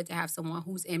very good to have someone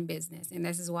who's in business. And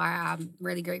this is why I'm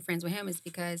really great friends with him, is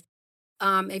because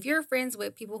if you're friends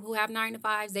with people who have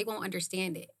 9-to-5s, they won't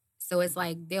understand it. So it's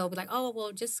like, they'll be like, oh,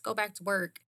 well, just go back to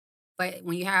work. But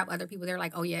when you have other people, they're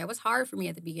like, oh, yeah, it was hard for me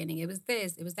at the beginning. It was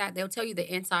this, it was that. They'll tell you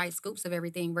the inside scoops of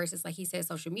everything versus, like he said,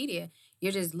 social media.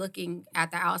 You're just looking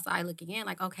at the outside, looking in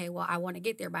like, okay, well, I want to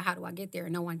get there, but how do I get there?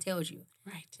 And no one tells you.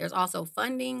 Right. There's also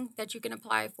funding that you can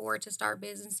apply for to start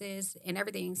businesses and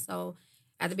everything. So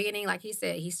at the beginning, like he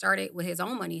said, he started with his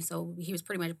own money. So he was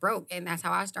pretty much broke. And that's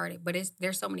how I started. But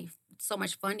there's so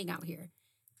much funding out here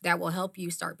that will help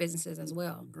you start businesses as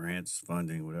well. Grants,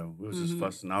 funding, whatever. We was just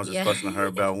fussing. I was just fussing to her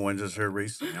about one just here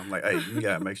recently. I'm like, hey, you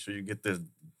got to make sure you get this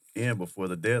in before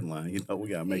the deadline. We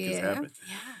got to make this happen.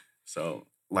 Yeah. So,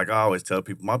 like I always tell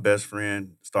people, my best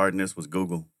friend starting this was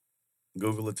Google.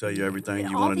 Google will tell you everything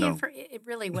you want to know. It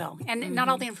really will. And not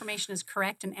all the information is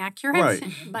correct and accurate. Right.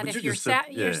 But if you're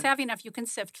savvy enough, you can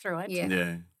sift through it.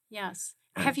 Yeah. Yes.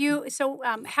 Have you,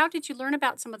 how did you learn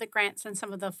about some of the grants and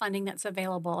some of the funding that's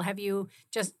available? Have you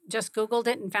just Googled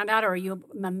it and found out, or are you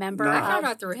a member? I found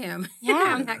out through him.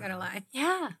 Yeah. I'm not going to lie.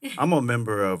 Yeah. I'm a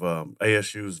member of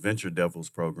ASU's Venture Devils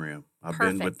program. I've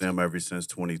been with them ever since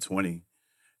 2020.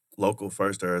 Local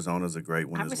First Arizona is a great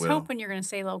one I as was well. hoping you're going to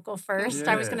say Local First.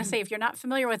 I was going to Yeah. say, if you're not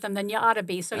familiar with them, then you ought to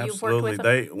be. So you've worked Absolutely.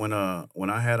 with them. When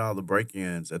I had all the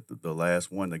break-ins at the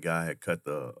last one, the guy had cut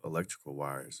the electrical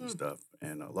wires and stuff,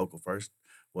 and Local First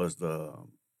was the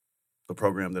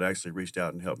program that actually reached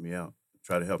out and helped me out,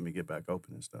 try to help me get back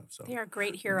open and stuff. So They are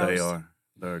great heroes. they are.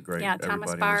 They're great. Yeah,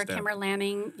 Thomas Everybody on the Barr, staff. Kimmer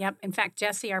Lanning. Yep. In fact,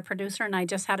 Jesse, our producer, and I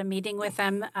just had a meeting with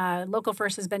them. Local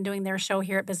First has been doing their show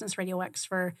here at Business RadioX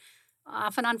for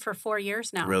off and on for 4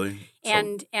 years now. Really?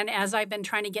 And as I've been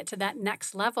trying to get to that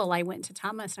next level, I went to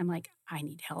Thomas. And I'm like, I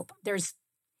need help. There's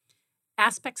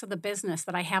aspects of the business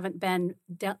that I haven't been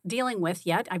dealing with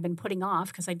yet. I've been putting off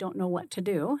because I don't know what to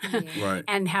do. Right.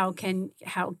 And how can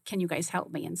you guys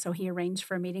help me? And so he arranged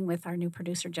for a meeting with our new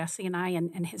producer Jesse and I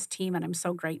and his team, and I'm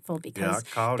so grateful because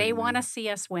they want to see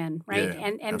us win, right? Yeah,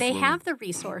 and they absolutely. have the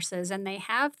resources and they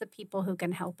have the people who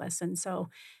can help us. And so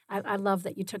I love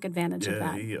that you took advantage of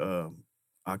that.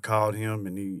 I called him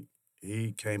and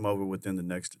he came over within the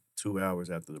next 2 hours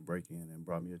after the break-in and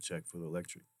brought me a check for the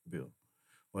electric bill.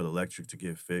 Or the electric to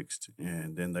get fixed,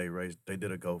 and then they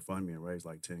did a GoFundMe and raised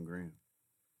like $10,000.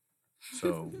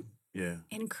 So yeah,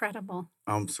 incredible.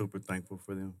 I'm super thankful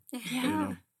for them. Yeah.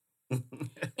 You know?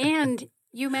 And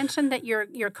you mentioned that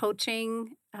you're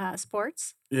coaching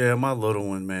sports. Yeah, my little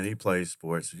one, man, he plays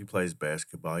sports. He plays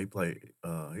basketball.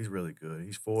 He's really good.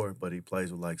 He's 4, but he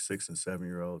plays with like 6 and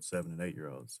 7-year-olds, 7 and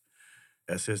 8-year-olds.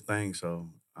 That's his thing. So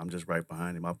I'm just right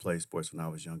behind him. I played sports when I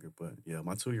was younger, but yeah,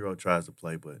 my 2-year-old tries to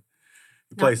play, but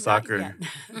he plays soccer.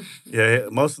 Yeah,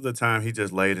 most of the time he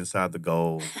just laid inside the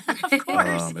goal. Of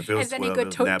course. If it was as any 12, good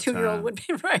it was nap 2-year-old time. would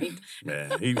be, right.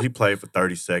 Yeah, he played for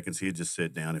 30 seconds. He'd just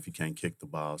sit down if he can't kick the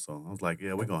ball. So I was like,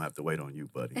 yeah, we're going to have to wait on you,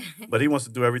 buddy. But he wants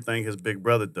to do everything his big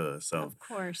brother does. So Of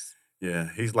course. yeah,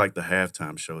 he's like the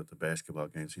halftime show at the basketball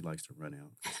games. He likes to run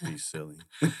out. He's silly.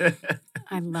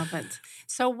 I love it.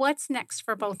 So what's next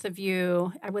for both of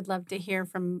you? I would love to hear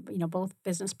from, both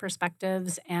business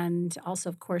perspectives and also,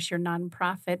 of course, your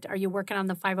nonprofit. Are you working on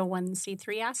the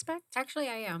 501c3 aspect? Actually,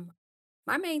 I am.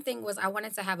 My main thing was I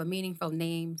wanted to have a meaningful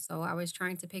name, so I was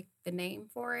trying to pick the name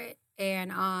for it,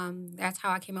 and that's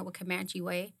how I came up with Comanche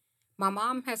Way. My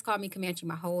mom has called me Comanche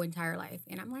my whole entire life,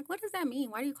 and I'm like, what does that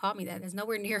mean? Why do you call me that? There's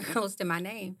nowhere near close to my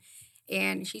name.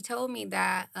 And she told me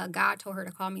that God told her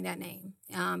to call me that name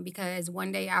because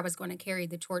one day I was going to carry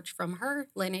the torch from her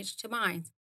lineage to mine.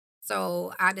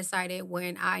 So I decided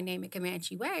when I name it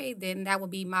Comanche Way, then that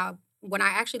would be when I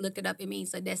actually looked it up, it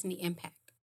means a destiny impact.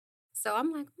 So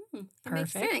I'm like, that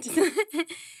makes sense.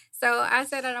 So I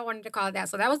said that I wanted to call it that.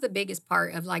 So that was the biggest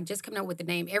part of like just coming up with the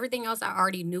name. Everything else, I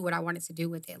already knew what I wanted to do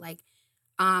with it. Like,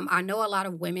 I know a lot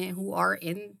of women who are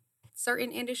in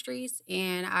certain industries,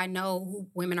 and I know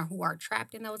women who are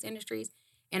trapped in those industries,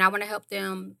 and I want to help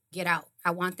them get out.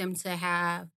 I want them to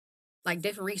have like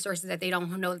different resources that they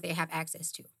don't know that they have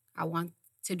access to. I want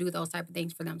to do those type of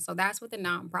things for them. So that's with the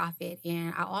nonprofit.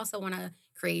 And I also want to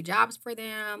create jobs for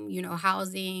them,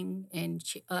 housing and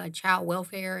child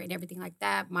welfare and everything like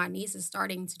that. My niece is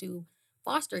starting to do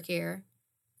foster care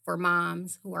for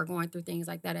moms who are going through things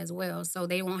like that as well. So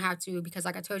they won't have to, because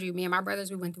like I told you, me and my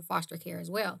brothers, we went through foster care as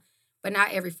well. But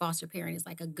not every foster parent is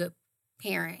like a good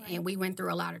parent. Right. And we went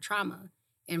through a lot of trauma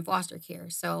in foster care.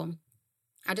 So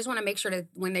I just want to make sure that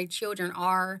when their children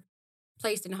are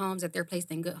placed in homes, that they're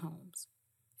placed in good homes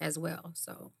as well.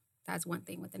 So that's one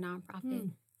thing with the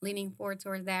nonprofit, leaning forward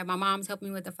towards that. My mom's helping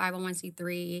me with the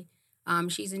 501c3.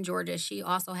 She's in Georgia. She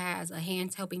also has a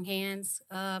Helping Hands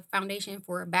foundation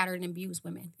for battered and abused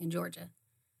women in Georgia.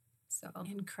 So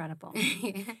incredible.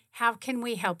 How can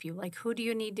we help you? Like, who do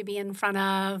you need to be in front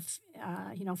of?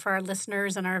 For our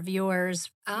listeners and our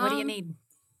viewers, what do you need?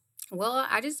 Well,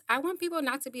 I want people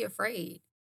not to be afraid.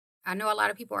 I know a lot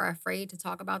of people are afraid to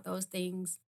talk about those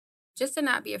things. Just to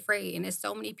not be afraid. And there's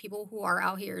so many people who are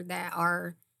out here that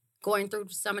are going through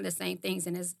some of the same things.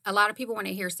 And there's a lot of people when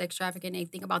they hear sex trafficking, they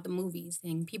think about the movies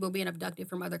and people being abducted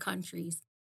from other countries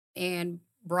and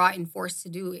brought and forced to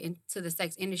do into the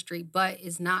sex industry. But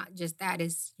it's not just that.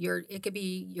 It could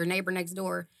be your neighbor next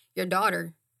door, your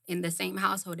daughter in the same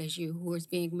household as you, who is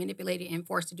being manipulated and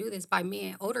forced to do this by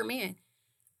men, older men.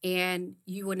 And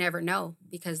you will never know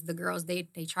because the girls, they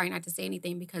try not to say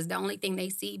anything because the only thing they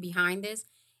see behind this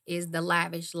is the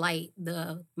lavish light,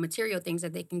 the material things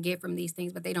that they can get from these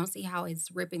things, but they don't see how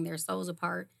it's ripping their souls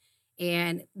apart.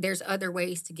 And there's other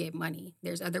ways to get money.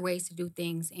 There's other ways to do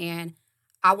things. And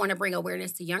I want to bring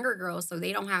awareness to younger girls so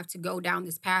they don't have to go down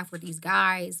this path with these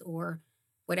guys or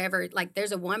whatever. Like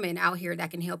there's a woman out here that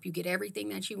can help you get everything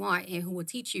that you want and who will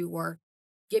teach you or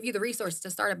give you the resources to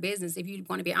start a business. If you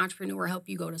want to be an entrepreneur, help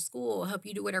you go to school, help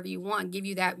you do whatever you want, give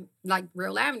you that, like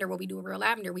Real Lavender, what we do with Real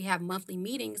Lavender, we have monthly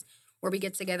meetings where we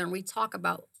get together and we talk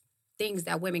about things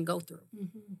that women go through.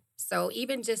 Mm-hmm. So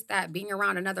even just that, being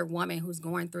around another woman who's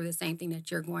going through the same thing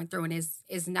that you're going through and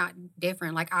is not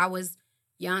different. Like, I was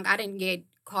young. I didn't get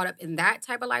caught up in that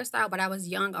type of lifestyle, but I was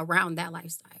young around that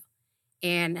lifestyle.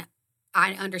 And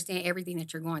I understand everything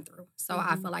that you're going through. So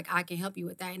I feel like I can help you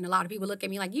with that. And a lot of people look at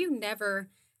me like,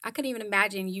 I couldn't even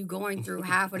imagine you going through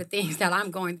half of the things that I'm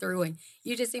going through. And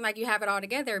you just seem like you have it all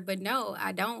together. But no,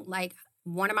 I don't. Like,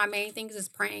 one of my main things is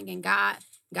praying and God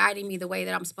guiding me the way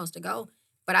that I'm supposed to go.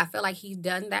 But I feel like he's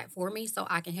done that for me so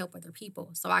I can help other people.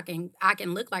 So I can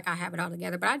look like I have it all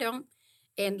together, but I don't.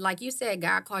 And like you said,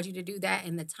 God called you to do that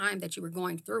in the time that you were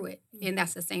going through it. And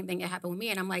that's the same thing that happened with me.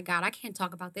 And I'm like, God, I can't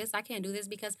talk about this. I can't do this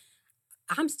because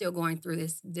I'm still going through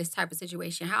this type of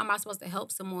situation. How am I supposed to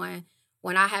help someone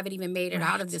when I haven't even made it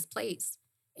out of this place?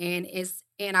 And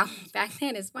back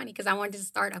then it's funny because I wanted to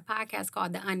start a podcast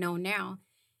called The Unknown Now.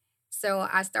 So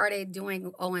I started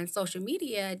doing on social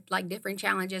media, like, different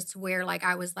challenges to where, like,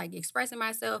 I was, like, expressing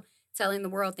myself, telling the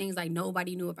world things like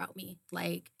nobody knew about me.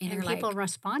 Like, and people like,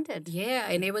 responded. yeah,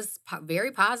 and it was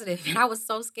very positive, and I was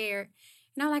so scared.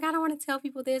 And I'm like, I don't want to tell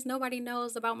people this. Nobody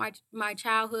knows about my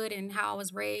childhood and how I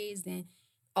was raised and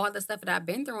all the stuff that I've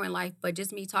been through in life. But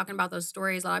just me talking about those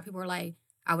stories, a lot of people are like,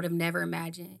 I would have never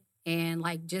imagined. And,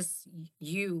 like, just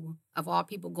you, of all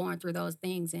people, going through those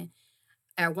things. And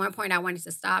at one point I wanted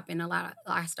to stop, and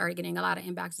I started getting a lot of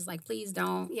inboxes like, please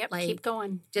don't. Yep, like, keep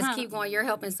going. Just keep going. You're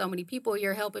helping so many people.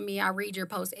 You're helping me. I read your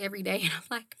posts every day. And I'm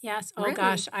like, yes. really? Oh,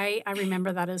 gosh. I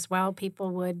remember that as well.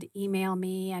 People would email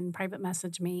me and private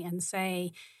message me and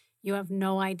say, you have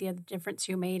no idea the difference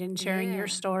you made in sharing your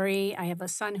story. I have a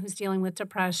son who's dealing with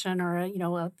depression, or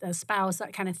a spouse,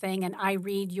 that kind of thing. And I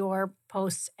read your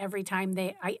posts every time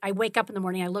I wake up in the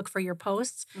morning. I look for your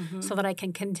posts so that I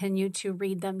can continue to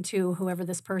read them to whoever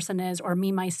this person is, or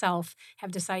me myself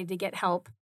have decided to get help.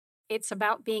 It's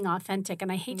about being authentic.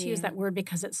 And I hate to use that word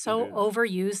because it's so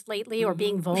overused lately, or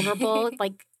being vulnerable.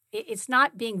 Like, it's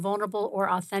not being vulnerable or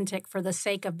authentic for the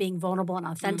sake of being vulnerable and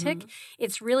authentic.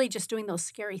 It's really just doing those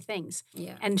scary things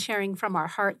and sharing from our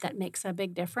heart that makes a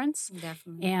big difference.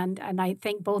 Definitely. And I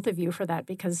thank both of you for that,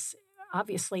 because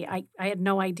obviously I had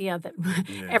no idea that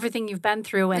everything you've been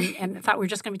through, and thought we were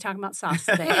just going to be talking about sauce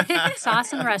today.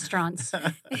 Sauce and restaurants.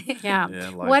 Yeah.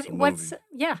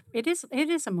 It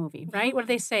is a movie, right? What do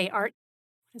they say? Art,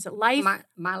 is it life?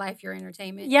 My life, your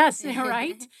entertainment. Yes,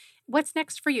 right. What's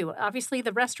next for you? Obviously,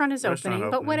 the restaurant is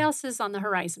opening, but what else is on the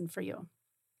horizon for you?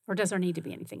 Or does there need to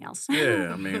be anything else?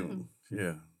 Yeah, I mean,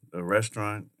 the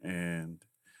restaurant, and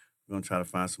we're going to try to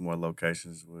find some more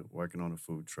locations. We're working on a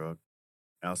food truck.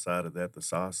 Outside of that, the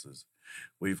sauces.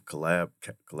 We've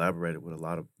collaborated with a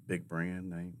lot of big brand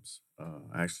names.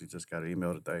 I actually just got an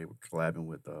email today. We're collabing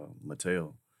with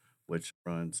Mattel, which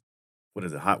runs,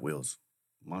 Hot Wheels,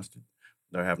 Monster.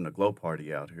 They're having a glow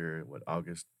party out here,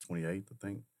 August 28th, I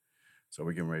think. So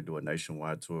we're getting ready to do a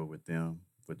nationwide tour with them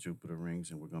for Jupiter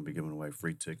Rings, and we're going to be giving away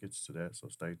free tickets to that. So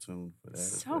stay tuned for that.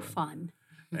 So fun.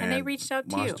 And they reached out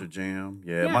to Monster you. Jam.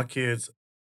 Yeah, my kids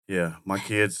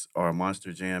are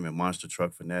Monster Jam and Monster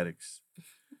Truck fanatics.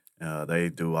 They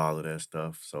do all of that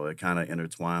stuff. So it kind of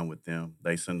intertwined with them.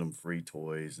 They send them free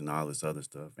toys and all this other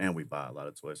stuff. And we buy a lot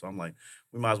of toys. So I'm like,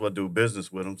 we might as well do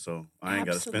business with them, so I ain't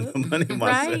got to spend the money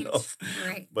myself.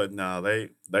 Right. But no,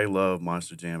 they love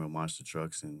Monster Jam and Monster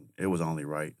Trucks, and it was only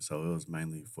right. So it was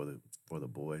mainly for the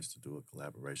boys to do a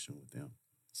collaboration with them.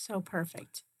 So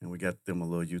perfect. And we got them a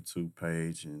little YouTube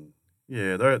page, and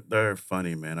yeah, they're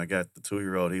funny, man. I got the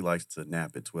 2-year-old. He likes to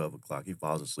nap at 12 o'clock. He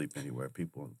falls asleep anywhere.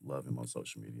 People love him on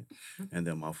social media. And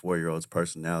then my 4-year-old's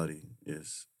personality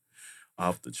is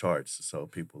off the charts, so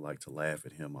people like to laugh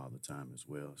at him all the time as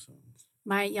well. So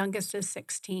my youngest is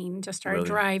 16, just started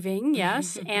driving,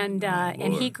 yes, and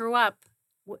he grew up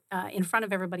in front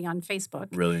of everybody on Facebook.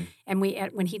 Really? And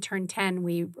when he turned 10,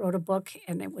 we wrote a book,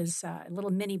 and it was a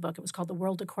little mini book. It was called The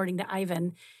World According to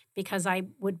Ivan, because I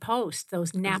would post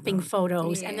those napping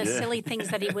photos and the silly things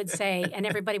that he would say. And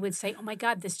everybody would say, oh, my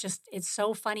God, it's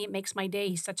so funny. It makes my day.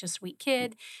 He's such a sweet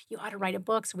kid. You ought to write a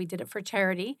book. So we did it for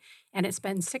charity. And it's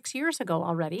been 6 years ago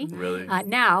already. Really?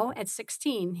 Now, at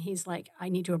 16, he's like, I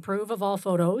need to approve of all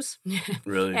photos.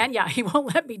 Really? And he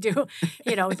won't let me do,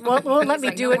 won't let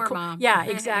me do it. Mom. Yeah,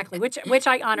 exactly. Which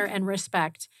I honor and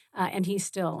respect. And he's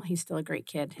still a great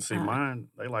kid. See, mine,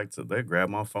 they grab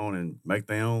my phone and make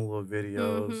their own little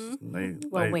videos.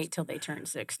 Wait till they turn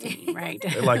 16, right?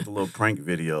 They like the little prank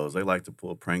videos. They like to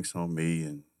pull pranks on me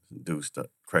and do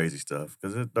crazy stuff,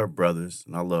 because they're brothers,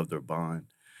 and I love their bond.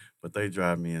 But they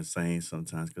drive me insane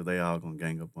sometimes, because they all going to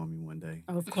gang up on me one day.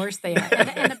 Oh, of course they are.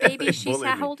 And the baby,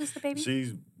 how old is the baby?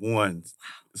 She's 1. Wow.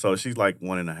 So she's like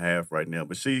 1.5 right now.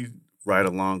 But right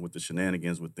along with the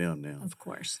shenanigans with them now. Of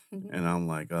course. And I'm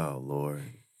like, oh, Lord.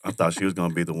 I thought she was going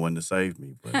to be the one to save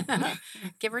me. But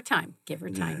Give her time. Give her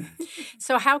time. yeah.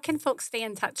 So how can folks stay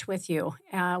in touch with you?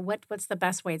 What's the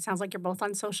best way? It sounds like you're both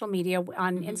on social media,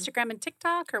 on Instagram and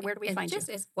TikTok, or where do we find you?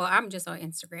 I'm just on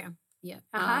Instagram. Yeah.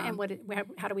 And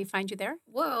how do we find you there?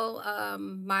 Well,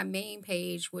 my main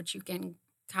page, which you can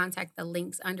contact the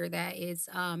links under that, is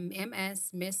MS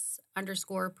Miss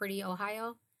 _ Pretty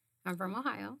Ohio. I'm from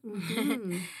Ohio.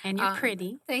 Mm-hmm. And you're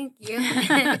pretty. Thank you.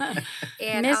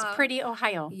 And Miss Pretty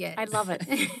Ohio. Yes. I love it.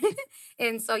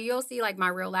 And so you'll see like my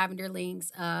Real Lavender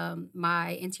links,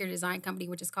 my interior design company,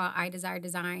 which is called I Desire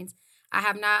Designs. I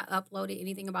have not uploaded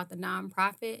anything about the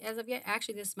nonprofit as of yet.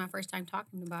 Actually, this is my first time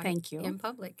talking about Thank you. in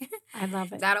public. I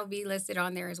love it. That'll be listed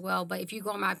on there as well. But if you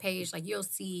go on my page, like you'll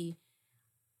see,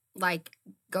 like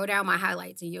go down my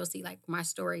highlights and you'll see like my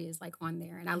story is like on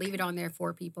there. And I leave it on there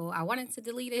for people. I wanted to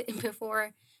delete it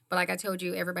before, but like I told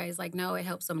you, everybody's like, no, it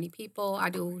helps so many people. I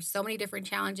do so many different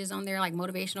challenges on there, like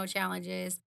motivational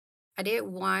challenges. I did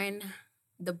one.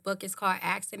 The book is called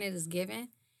Ask and It Is Given.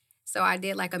 So I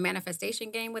did like a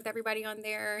manifestation game with everybody on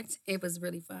there. It was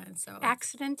really fun. So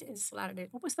Accident is a lot of it.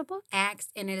 What was the book? Ask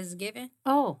and It Is Given.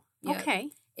 Oh, Yep. okay.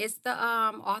 It's the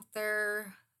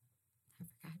author. I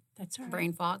forgot. That's all right.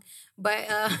 Brain fog. But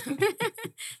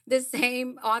the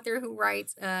same author who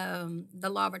writes The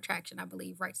Law of Attraction, I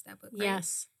believe, writes that book. Right?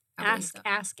 Yes. I believe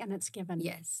Ask, and it's given.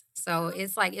 Yes. So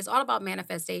it's like, it's all about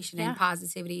manifestation and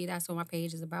positivity. That's what my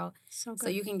page is about. So good. So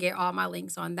you can get all my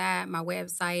links on that. My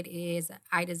website is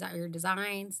I Desire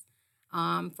Designs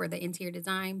for the interior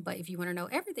design. But if you want to know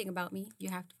everything about me, you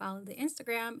have to follow the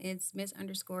Instagram. It's Miss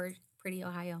 _ Pretty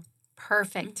Ohio.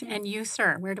 Perfect. Mm-hmm. And you,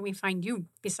 sir, where do we find you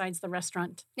besides the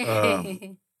restaurant?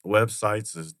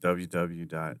 Websites is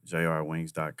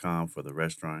www.jrwings.com for the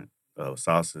restaurant.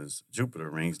 Sauces,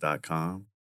 jupiterrings.com.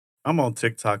 I'm on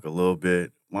TikTok a little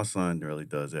bit. My son really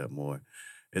does that more.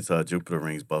 It's Jupiter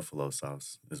Rings Buffalo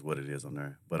Sauce is what it is on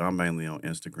there. But I'm mainly on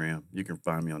Instagram. You can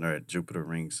find me on there at Jupiter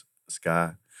Rings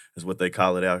Sky is what they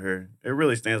call it out here. It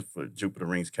really stands for Jupiter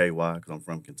Rings KY because I'm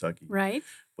from Kentucky. Right.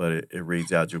 But it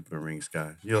reads out Jupiter Rings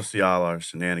Sky. You'll see all our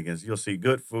shenanigans. You'll see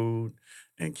good food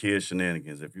and kid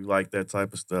shenanigans. If you like that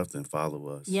type of stuff, then follow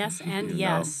us. Yes, and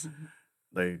yes.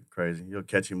 They crazy. You'll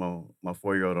catch him on my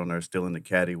 4-year-old on there still in the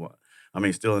caddy.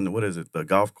 Still in the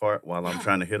golf cart while I'm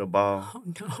trying to hit a ball. Oh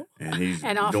no! And he's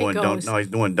off he goes. He's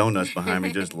doing donuts behind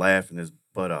me, just laughing his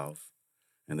butt off.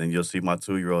 And then you'll see my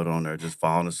 2-year-old on there just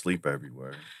falling asleep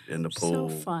everywhere in the pool.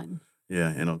 So fun. Yeah,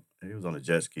 and he was on a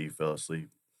jet ski, fell asleep,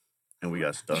 and we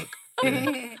got stuck.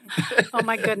 Oh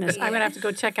my goodness! I'm gonna have to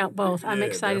go check out both. I'm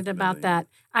excited about that.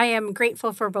 I am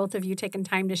grateful for both of you taking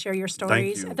time to share your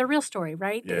stories. Thank you. The real story,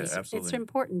 right? Yeah, absolutely. It's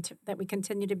important that we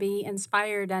continue to be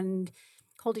inspired and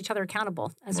hold each other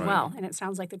accountable as well. And it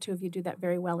sounds like the two of you do that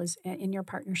very well as in your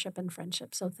partnership and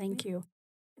friendship. So thank you.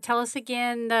 Tell us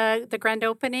again the grand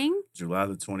opening. July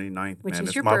the 29th, which is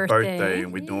it's your my birthday.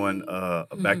 And we're doing a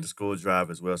back-to-school drive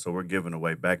as well. So we're giving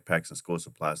away backpacks and school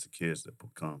supplies to kids that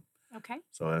come. Okay.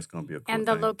 So that's going to be a cool And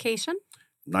the thing. location?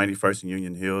 91st and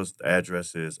Union Hills. The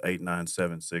address is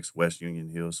 8976 West Union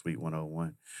Hills, Suite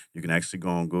 101. You can actually go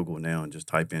on Google now and just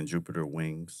type in Jupiter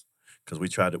Wings. Because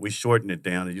we shortened it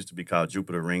down. It used to be called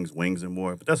Jupiter Rings, Wings and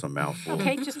More, but that's a mouthful.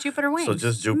 Okay, just Jupiter Wings. So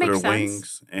just Jupiter Makes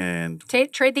Wings sense. and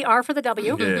trade the R for the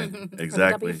W. Yeah,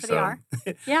 exactly. Or the W for the R.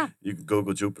 Yeah. You can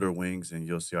Google Jupiter Wings and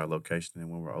you'll see our location and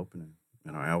when we're opening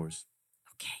and our hours.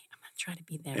 Okay, I'm gonna try to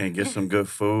be there. And get some good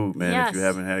food, man. Yes. If you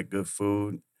haven't had good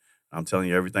food, I'm telling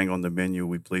you, everything on the menu,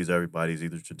 we please everybody is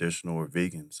either traditional or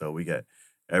vegan. So we got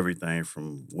everything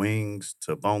from wings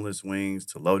to boneless wings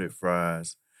to loaded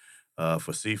fries.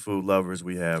 For seafood lovers,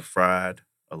 we have fried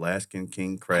Alaskan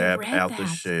king crab out the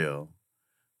shell,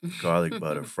 garlic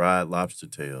butter, fried lobster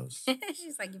tails.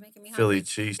 She's like, you're making me Philly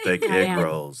hungry. cheesesteak egg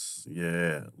rolls.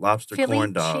 Yeah. Lobster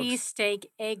corn dogs. Philly cheesesteak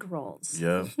egg rolls.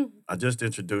 Yeah. I just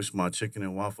introduced my chicken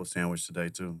and waffle sandwich today,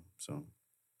 too. So.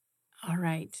 All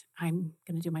right. I'm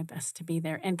going to do my best to be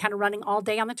there. And kind of running all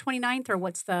day on the 29th, or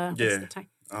what's the time?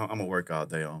 I'm going to work all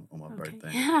day on my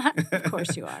birthday. Of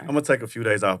course you are. I'm going to take a few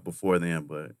days off before then,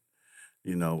 but,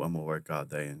 I'm going to work all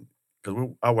day.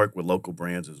 Because I work with local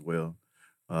brands as well.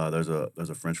 There's a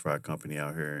French fry company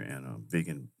out here and a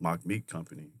vegan mock meat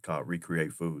company called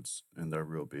Recreate Foods, and they're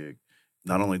real big.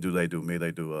 Not only do they do me, they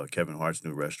do Kevin Hart's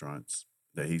new restaurants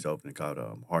that he's opening called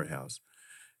Heart House.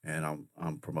 And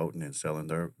I'm promoting and selling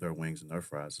their wings and their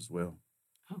fries as well.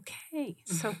 Okay,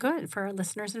 so good for our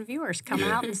listeners and viewers. Come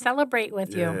out and celebrate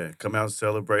with you. Yeah, come out and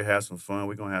celebrate, have some fun.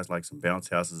 We're gonna have like some bounce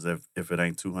houses if it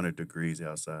ain't 200 degrees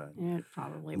outside. It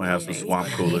probably We're gonna have some swamp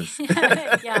coolers.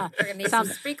 Yeah, We're gonna need some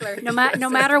sprinkler. no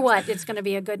matter what, it's going to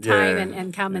be a good time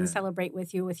and come and Yeah. celebrate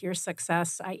with you with your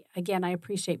success. I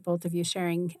appreciate both of you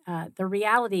sharing the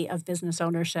reality of business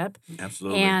ownership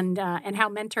Absolutely. and how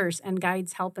mentors and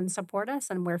guides help and support us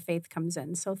and where faith comes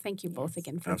in. So thank you both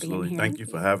again for Absolutely. being here. Thank you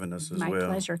for having us as My well.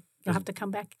 pleasure. You'll have to come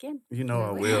back again. You know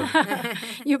I will.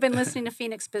 You've been listening to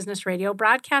Phoenix Business Radio,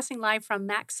 broadcasting live from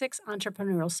Mac 6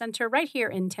 Entrepreneurial Center right here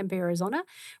in Tempe, Arizona,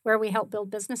 where we help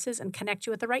build businesses and connect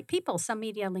you with the right people. Some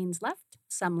media leans left,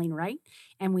 some lean right,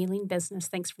 and we lean business.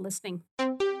 Thanks for listening.